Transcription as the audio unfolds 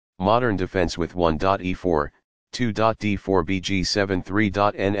Modern defense with 1.e4, 2.d4 Bg7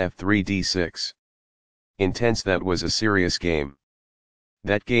 3.Nf3 d6. Intense. That was a serious game.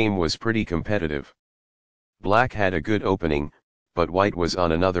 That game was pretty competitive. Black had a good opening, but White was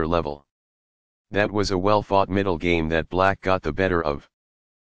on another level. That was a well-fought middle game that Black got the better of.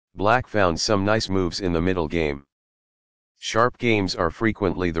 Black found some nice moves in the middle game. Sharp games are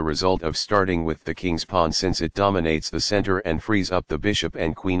frequently the result of starting with the king's pawn, since it dominates the center and frees up the bishop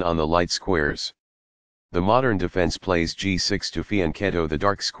and queen on the light squares. The modern defense plays g6 to fianchetto the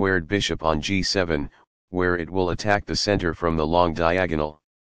dark squared bishop on g7, where it will attack the center from the long diagonal.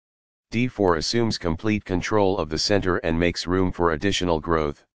 d4 assumes complete control of the center and makes room for additional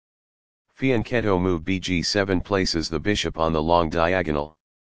growth. Fianchetto move bg7 places the bishop on the long diagonal.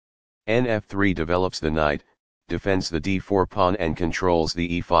 Nf3 develops the knight, defends the d4 pawn and controls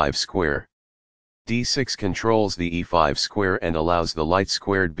the e5 square. d6 controls the e5 square and allows the light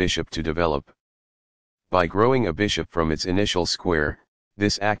squared bishop to develop. By growing a bishop from its initial square,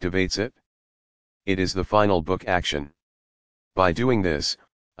 this activates it. It is the final book action. By doing this,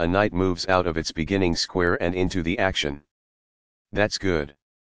 a knight moves out of its beginning square and into the action. That's good.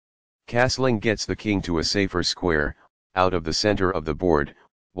 Castling gets the king to a safer square, out of the center of the board,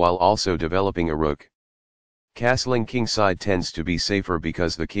 while also developing a rook. Castling kingside tends to be safer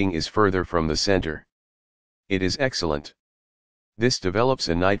because the king is further from the center. It is excellent. This develops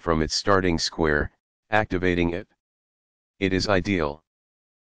a knight from its starting square, activating it. It is ideal.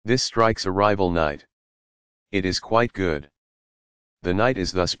 This strikes a rival knight. It is quite good. The knight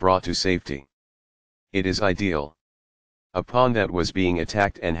is thus brought to safety. It is ideal. A pawn that was being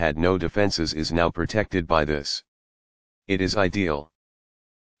attacked and had no defenses is now protected by this. It is ideal.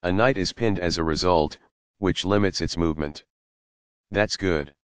 A knight is pinned as a result, which limits its movement. That's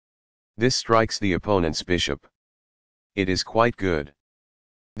good. This strikes the opponent's bishop. It is quite good.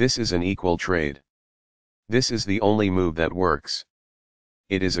 This is an equal trade. This is the only move that works.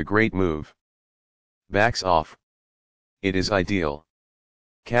 It is a great move. Backs off. It is ideal.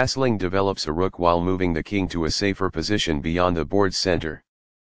 Castling develops a rook while moving the king to a safer position beyond the board's center.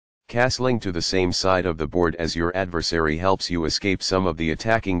 Castling to the same side of the board as your adversary helps you escape some of the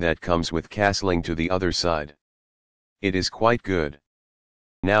attacking that comes with castling to the other side. It is quite good.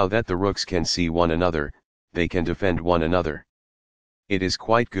 Now that the rooks can see one another, they can defend one another. It is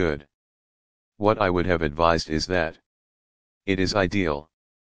quite good. What I would have advised is that it is ideal.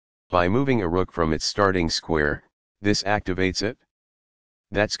 By moving a rook from its starting square, this activates it.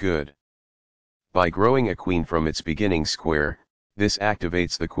 That's good. By growing a queen from its beginning square, this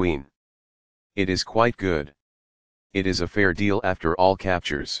activates the queen. It is quite good. It is a fair deal after all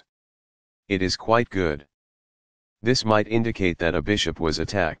captures. It is quite good. This might indicate that a bishop was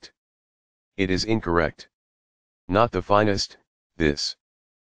attacked. It is incorrect. Not the finest, this.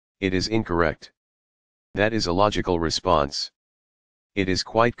 It is incorrect. That is a logical response. It is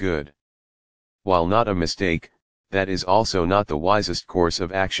quite good. While not a mistake, that is also not the wisest course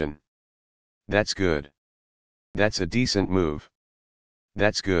of action. That's good. That's a decent move.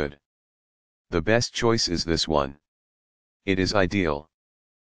 That's good. The best choice is this one. It is ideal.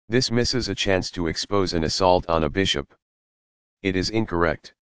 This misses a chance to expose an assault on a bishop. It is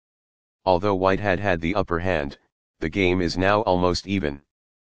incorrect. Although White had the upper hand, the game is now almost even.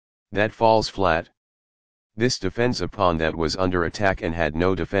 That falls flat. This defends a pawn that was under attack and had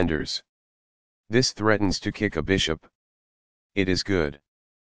no defenders. This threatens to kick a bishop. It is good.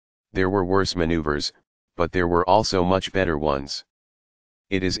 There were worse maneuvers, but there were also much better ones.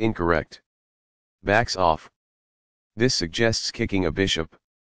 It is incorrect. Backs off. This suggests kicking a bishop.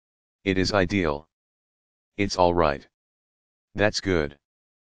 It is ideal. It's all right. That's good.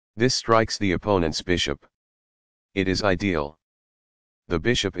 This strikes the opponent's bishop. It is ideal. The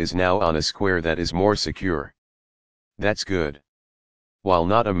bishop is now on a square that is more secure. That's good. While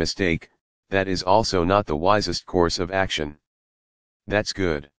not a mistake, that is also not the wisest course of action. That's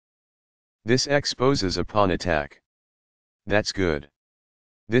good. This exposes a pawn attack. That's good.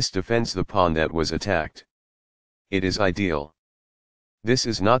 This defends the pawn that was attacked. It is ideal. This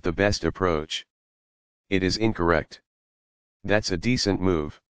is not the best approach. It is incorrect. That's a decent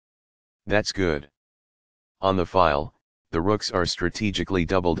move. That's good. On the file, the rooks are strategically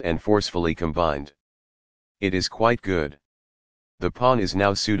doubled and forcefully combined. It is quite good. The pawn is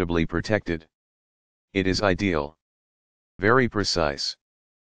now suitably protected. It is ideal. Very precise.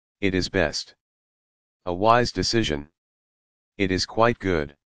 It is best. A wise decision. It is quite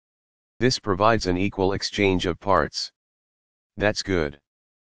good. This provides an equal exchange of parts. That's good.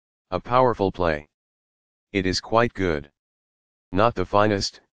 A powerful play. It is quite good. Not the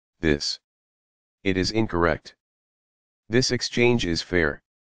finest, this. It is incorrect. This exchange is fair.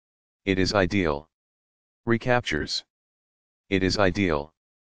 It is ideal. Recaptures. It is ideal.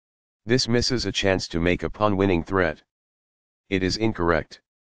 This misses a chance to make a pawn-winning threat. It is incorrect.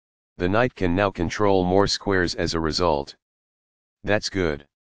 The knight can now control more squares as a result. That's good.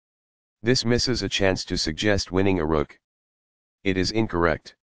 This misses a chance to suggest winning a rook. It is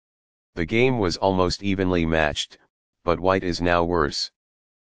incorrect. The game was almost evenly matched, but white is now worse.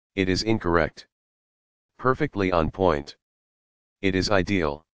 It is incorrect. Perfectly on point. It is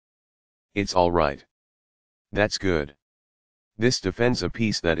ideal. It's alright. That's good. This defends a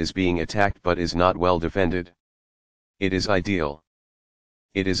piece that is being attacked but is not well defended. It is ideal.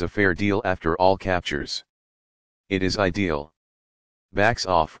 It is a fair deal after all captures. It is ideal. Backs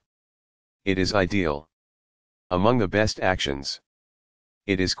off. It is ideal. Among the best actions.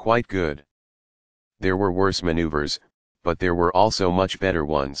 It is quite good. There were worse maneuvers, but there were also much better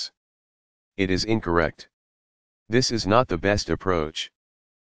ones. It is incorrect. This is not the best approach.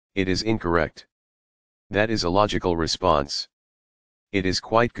 It is incorrect. That is a logical response. It is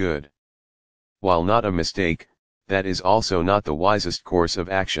quite good. While not a mistake, that is also not the wisest course of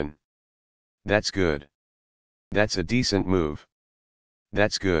action. That's good. That's a decent move.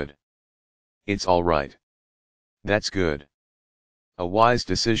 That's good. It's alright. That's good. A wise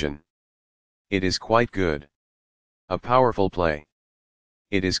decision. It is quite good. A powerful play.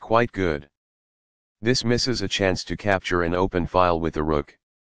 It is quite good. This misses a chance to capture an open file with the rook.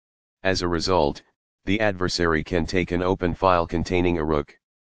 As a result, the adversary can take an open file containing a rook.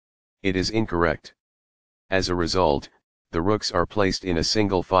 It is incorrect. As a result, the rooks are placed in a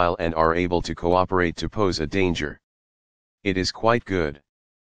single file and are able to cooperate to pose a danger. It is quite good.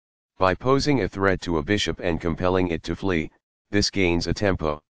 By posing a threat to a bishop and compelling it to flee, this gains a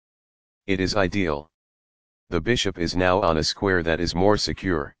tempo. It is ideal. The bishop is now on a square that is more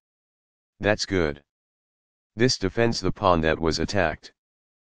secure. That's good. This defends the pawn that was attacked.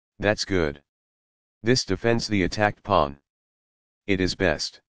 That's good. This defends the attacked pawn. It is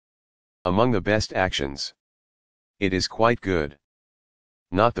best. Among the best actions. It is quite good.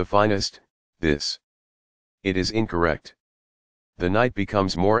 Not the finest, this. It is incorrect. The knight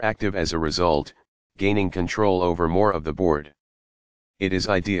becomes more active as a result, gaining control over more of the board. It is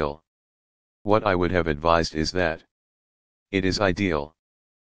ideal. What I would have advised is that. It is ideal.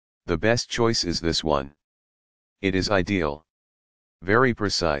 The best choice is this one. It is ideal. Very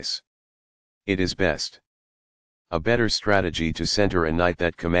precise. It is best. A better strategy to center a knight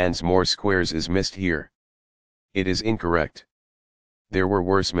that commands more squares is missed here. It is incorrect. There were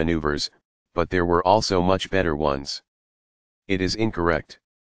worse maneuvers, but there were also much better ones. It is incorrect.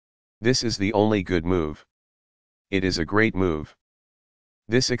 This is the only good move. It is a great move.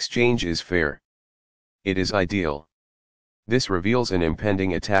 This exchange is fair. It is ideal. This reveals an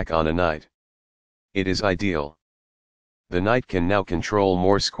impending attack on a knight. It is ideal. The knight can now control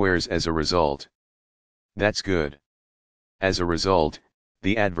more squares as a result. That's good. As a result,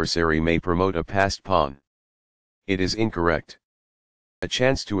 the adversary may promote a passed pawn. It is incorrect. A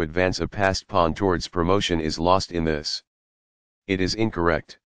chance to advance a passed pawn towards promotion is lost in this. It is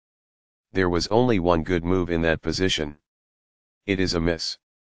incorrect. There was only one good move in that position. It is a miss.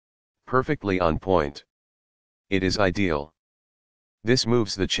 Perfectly on point. It is ideal. This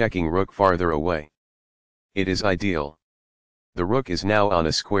moves the checking rook farther away. It is ideal. The rook is now on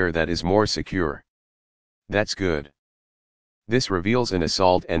a square that is more secure. That's good. This reveals an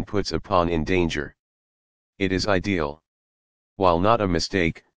assault and puts a pawn in danger. It is ideal. While not a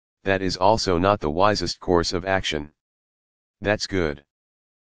mistake, that is also not the wisest course of action. That's good.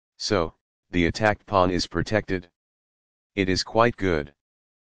 So, the attacked pawn is protected. It is quite good.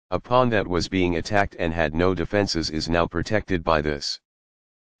 A pawn that was being attacked and had no defenses is now protected by this.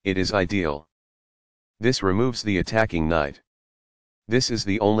 It is ideal. This removes the attacking knight. This is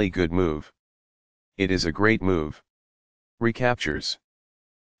the only good move. It is a great move. Recaptures.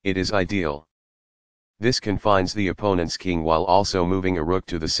 It is ideal. This confines the opponent's king while also moving a rook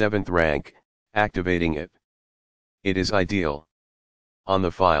to the 7th rank, activating it. It is ideal. On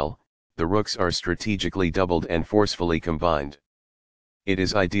the file, the rooks are strategically doubled and forcefully combined. It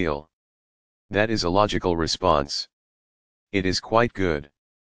is ideal. That is a logical response. It is quite good.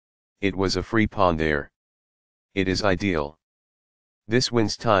 It was a free pawn there. It is ideal. This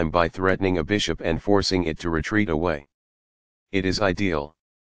wins time by threatening a bishop and forcing it to retreat away. It is ideal.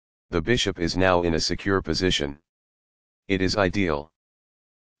 The bishop is now in a secure position. It is ideal.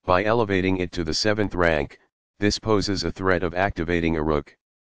 By elevating it to the 7th rank, this poses a threat of activating a rook.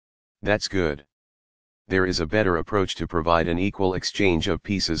 That's good. There is a better approach to provide an equal exchange of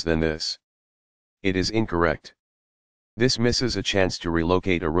pieces than this. It is incorrect. This misses a chance to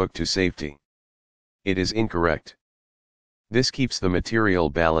relocate a rook to safety. It is incorrect. This keeps the material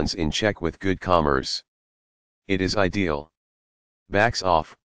balance in check with good commerce. It is ideal. Backs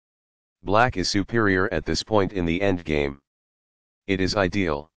off. Black is superior at this point in the endgame. It is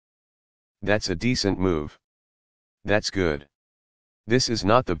ideal. That's a decent move. That's good. This is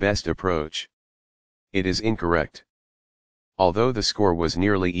not the best approach. It is incorrect. Although the score was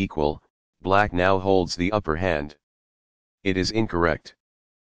nearly equal, Black now holds the upper hand. It is incorrect.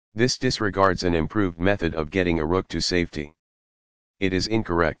 This disregards an improved method of getting a rook to safety. It is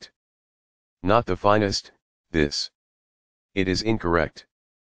incorrect. Not the finest, this. It is incorrect.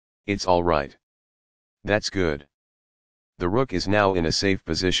 It's alright. That's good. The rook is now in a safe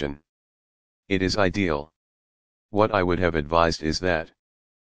position. It is ideal. What I would have advised is that.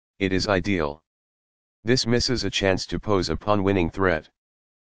 It is ideal. This misses a chance to pose a pawn-winning threat.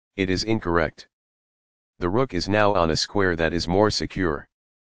 It is incorrect. The rook is now on a square that is more secure.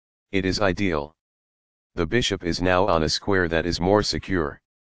 It is ideal. The bishop is now on a square that is more secure.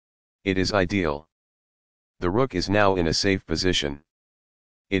 It is ideal. The rook is now in a safe position.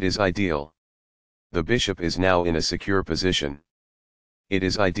 It is ideal. The bishop is now in a secure position. It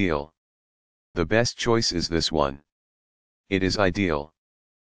is ideal. The best choice is this one. It is ideal.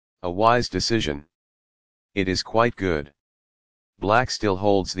 A wise decision. It is quite good. Black still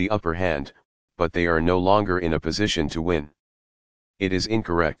holds the upper hand, but they are no longer in a position to win. It is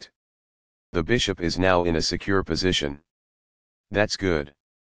incorrect. The bishop is now in a secure position. That's good.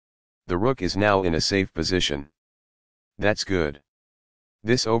 The rook is now in a safe position. That's good.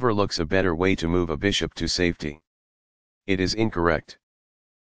 This overlooks a better way to move a bishop to safety. It is incorrect.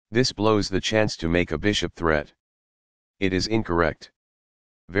 This blows the chance to make a bishop threat. It is incorrect.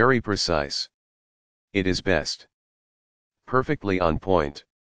 Very precise. It is best. Perfectly on point.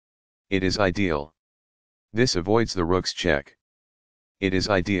 It is ideal. This avoids the rook's check. It is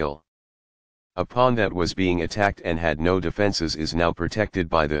ideal. A pawn that was being attacked and had no defenses is now protected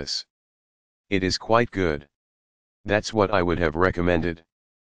by this. It is quite good. That's what I would have recommended.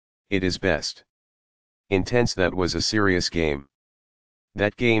 It is best. Intense. That was a serious game.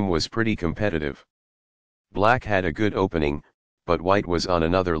 That game was pretty competitive. Black had a good opening, but White was on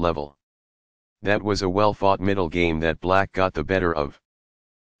another level. That was a well-fought middle game that Black got the better of.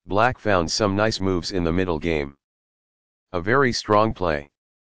 Black found some nice moves in the middle game. A very strong play.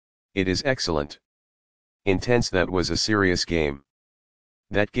 It is excellent. Intense. That was a serious game.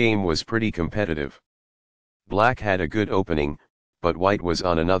 That game was pretty competitive. Black had a good opening, but White was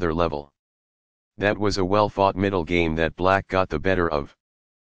on another level. That was a well-fought middle game that Black got the better of.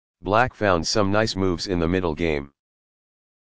 Black found some nice moves in the middle game.